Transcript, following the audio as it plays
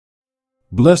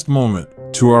blessed moment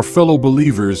to our fellow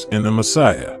believers in the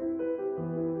Messiah.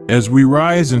 As we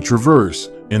rise and traverse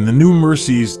in the new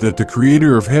mercies that the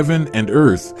Creator of heaven and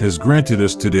earth has granted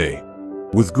us today,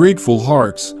 with grateful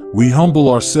hearts, we humble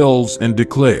ourselves and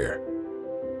declare,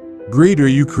 "Great are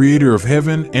you, Creator of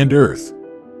heaven and earth.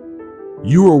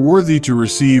 You are worthy to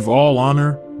receive all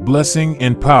honor, blessing,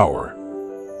 and power.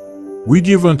 We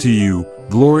give unto you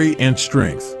glory and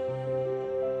strength.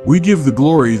 We give the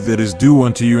glory that is due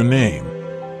unto your name.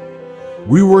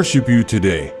 We worship you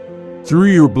today, through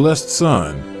your blessed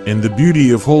Son, in the beauty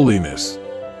of holiness.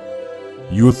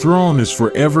 Your throne is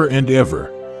forever and ever.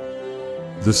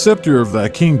 The scepter of thy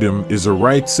kingdom is a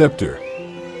right scepter.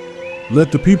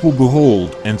 Let the people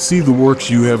behold and see the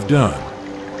works you have done,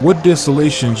 what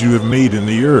desolations you have made in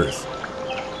the earth.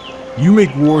 You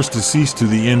make wars to cease to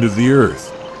the end of the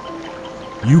earth.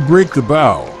 You break the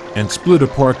bow and split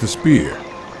apart the spear.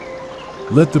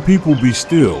 Let the people be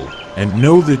still and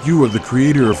know that you are the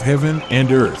Creator of heaven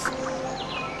and earth.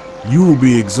 You will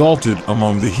be exalted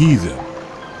among the heathen.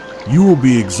 You will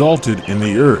be exalted in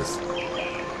the earth.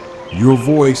 Your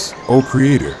voice, O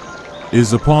Creator,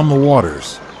 is upon the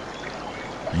waters.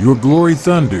 Your glory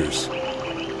thunders.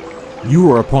 You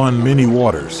are upon many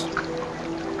waters.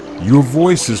 Your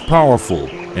voice is powerful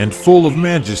and full of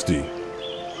majesty.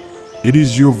 It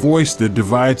is your voice that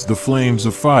divides the flames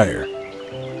of fire.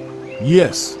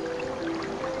 Yes,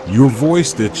 your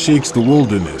voice that shakes the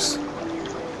wilderness.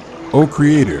 O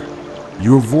Creator,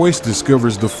 your voice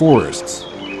discovers the forests.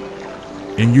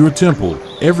 In your temple,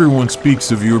 everyone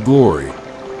speaks of your glory.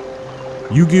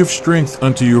 You give strength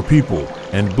unto your people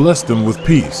and bless them with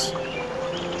peace.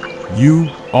 You,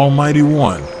 Almighty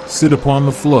One, sit upon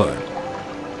the flood.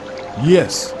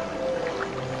 Yes,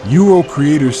 you, O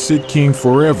Creator, sit King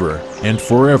forever and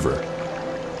forever.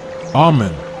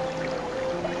 Amen.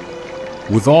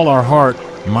 With all our heart,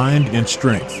 mind, and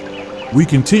strength, we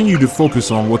continue to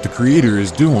focus on what the Creator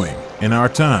is doing in our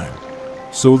time,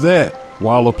 so that,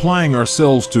 while applying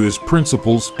ourselves to His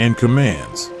principles and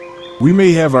commands, we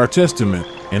may have our testament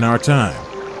in our time.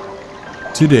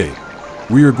 Today,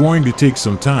 we are going to take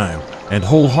some time and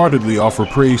wholeheartedly offer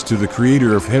praise to the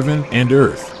Creator of heaven and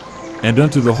earth, and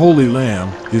unto the Holy Lamb,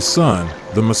 His Son,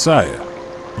 the Messiah,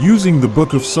 using the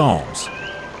book of Psalms.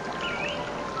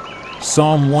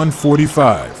 Psalm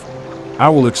 145. I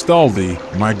will extol thee,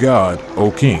 my God, O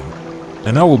King,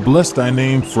 and I will bless thy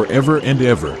name forever and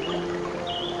ever.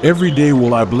 Every day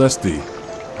will I bless thee,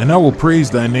 and I will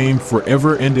praise thy name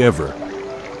forever and ever.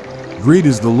 Great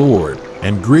is the Lord,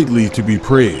 and greatly to be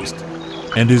praised,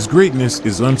 and his greatness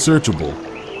is unsearchable.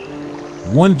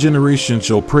 One generation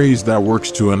shall praise thy works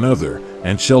to another,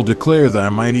 and shall declare thy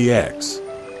mighty acts.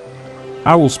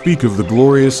 I will speak of the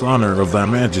glorious honor of thy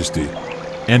majesty,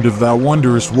 and of thy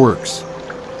wondrous works.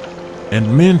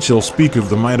 And men shall speak of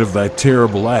the might of thy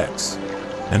terrible acts,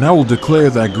 and I will declare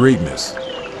thy greatness.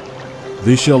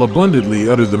 They shall abundantly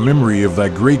utter the memory of thy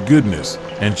great goodness,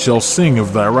 and shall sing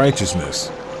of thy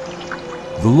righteousness.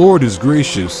 The Lord is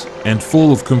gracious and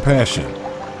full of compassion,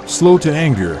 slow to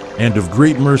anger, and of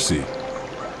great mercy.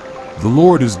 The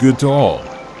Lord is good to all,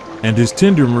 and his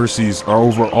tender mercies are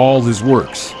over all his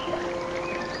works.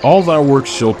 All thy works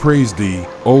shall praise thee,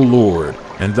 O Lord,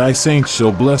 and thy saints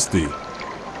shall bless thee.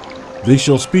 They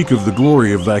shall speak of the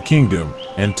glory of thy kingdom,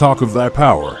 and talk of thy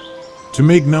power, to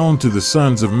make known to the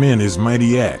sons of men his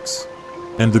mighty acts,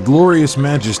 and the glorious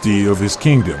majesty of his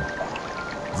kingdom.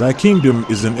 Thy kingdom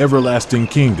is an everlasting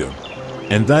kingdom,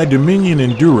 and thy dominion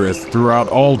endureth throughout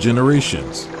all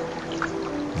generations.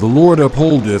 The Lord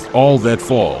upholdeth all that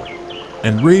fall,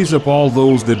 and raise up all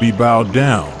those that be bowed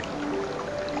down.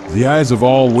 The eyes of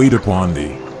all wait upon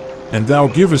thee, and thou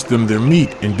givest them their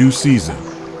meat in due season.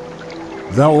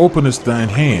 Thou openest thine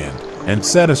hand, and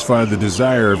satisfy the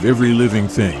desire of every living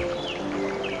thing.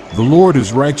 The Lord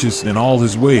is righteous in all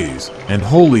his ways, and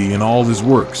holy in all his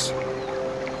works.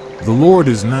 The Lord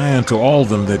is nigh unto all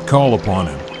them that call upon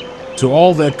him, to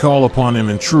all that call upon him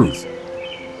in truth.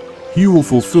 He will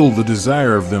fulfill the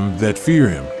desire of them that fear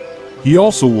him. He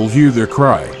also will hear their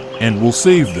cry, and will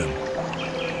save them.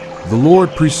 The Lord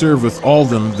preserveth all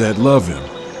them that love him,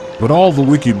 but all the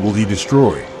wicked will he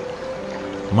destroy.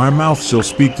 My mouth shall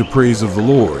speak the praise of the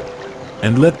Lord,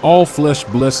 and let all flesh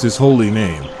bless his holy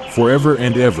name, forever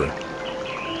and ever.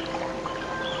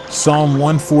 Psalm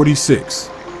 146.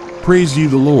 Praise ye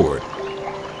the Lord.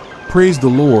 Praise the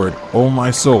Lord, O my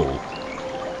soul.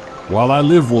 While I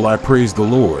live will I praise the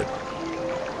Lord.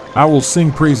 I will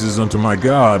sing praises unto my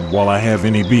God while I have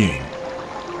any being.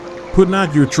 Put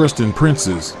not your trust in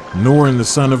princes, nor in the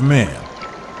Son of Man,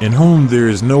 in whom there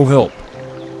is no help.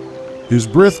 His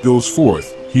breath goes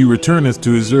forth, he returneth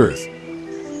to his earth.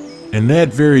 and that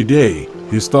very day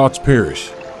his thoughts perish.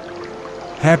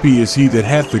 Happy is he that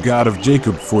hath the God of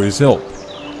Jacob for his help,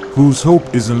 whose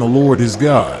hope is in the Lord his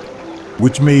God,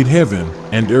 which made heaven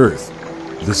and earth,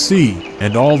 the sea,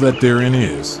 and all that therein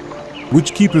is,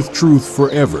 which keepeth truth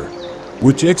forever,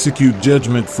 which execute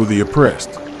judgment for the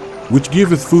oppressed, which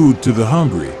giveth food to the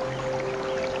hungry.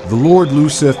 The Lord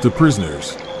looseth the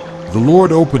prisoners. The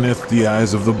Lord openeth the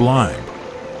eyes of the blind.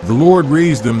 The Lord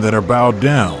raised them that are bowed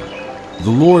down.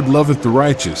 The Lord loveth the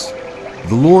righteous.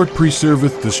 The Lord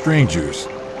preserveth the strangers.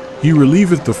 He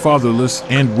relieveth the fatherless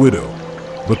and widow.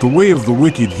 But the way of the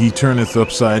wicked he turneth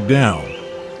upside down.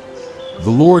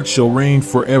 The Lord shall reign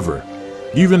forever,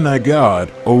 even thy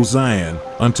God, O Zion,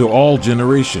 unto all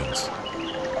generations.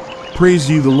 Praise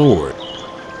ye the Lord.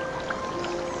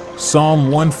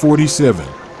 Psalm 147.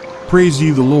 Praise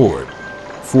ye the Lord,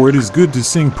 for it is good to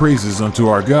sing praises unto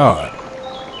our God.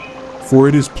 For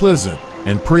it is pleasant,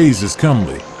 and praise is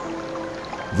comely.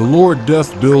 The Lord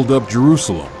doth build up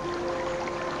Jerusalem.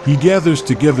 He gathers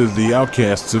together the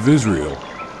outcasts of Israel.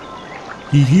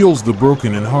 He heals the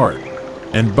broken in heart,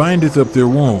 and bindeth up their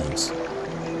wounds.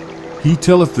 He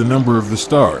telleth the number of the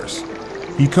stars.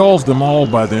 He calls them all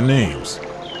by their names.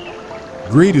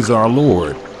 Great is our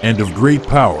Lord, and of great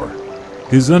power.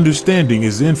 His understanding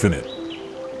is infinite.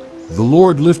 The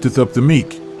Lord lifteth up the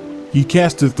meek. He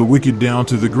casteth the wicked down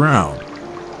to the ground.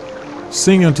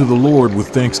 Sing unto the Lord with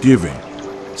thanksgiving.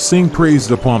 Sing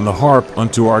praise upon the harp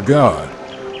unto our God,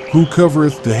 who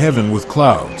covereth the heaven with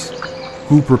clouds,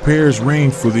 who prepares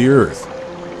rain for the earth,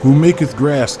 who maketh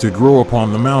grass to grow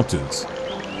upon the mountains.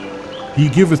 He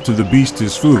giveth to the beast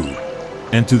his food,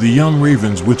 and to the young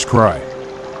ravens which cry.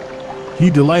 He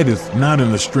delighteth not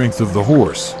in the strength of the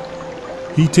horse.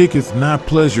 He taketh not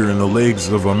pleasure in the legs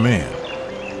of a man.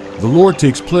 The Lord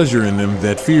takes pleasure in them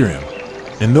that fear him,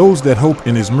 and those that hope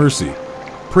in his mercy.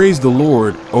 Praise the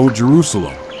Lord, O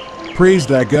Jerusalem. Praise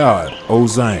thy God, O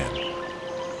Zion.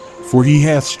 For he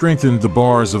hath strengthened the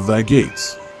bars of thy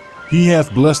gates. He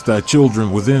hath blessed thy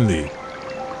children within thee.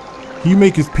 He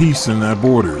maketh peace in thy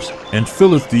borders, and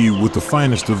filleth thee with the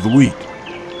finest of the wheat.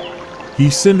 He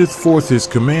sendeth forth his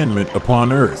commandment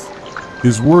upon earth.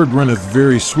 His word runneth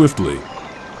very swiftly.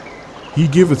 He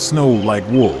giveth snow like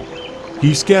wool.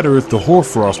 He scattereth the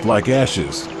hoarfrost like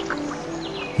ashes.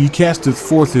 He casteth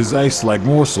forth his ice like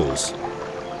morsels.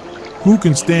 Who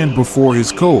can stand before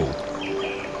his cold?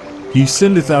 He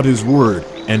sendeth out his word,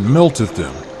 and melteth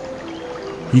them.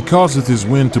 He causeth his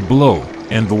wind to blow,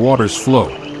 and the waters flow.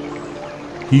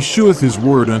 He sheweth his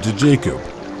word unto Jacob,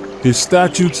 his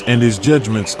statutes and his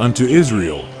judgments unto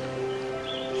Israel.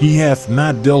 He hath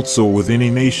not dealt so with any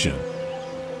nation.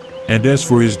 And as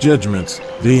for his judgments,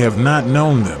 they have not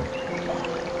known them.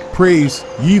 Praise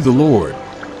ye the Lord.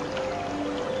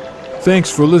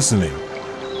 Thanks for listening.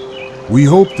 We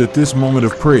hope that this moment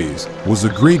of praise was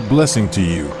a great blessing to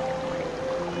you.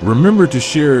 Remember to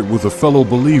share it with a fellow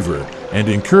believer and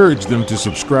encourage them to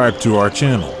subscribe to our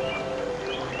channel.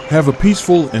 Have a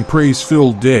peaceful and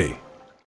praise-filled day.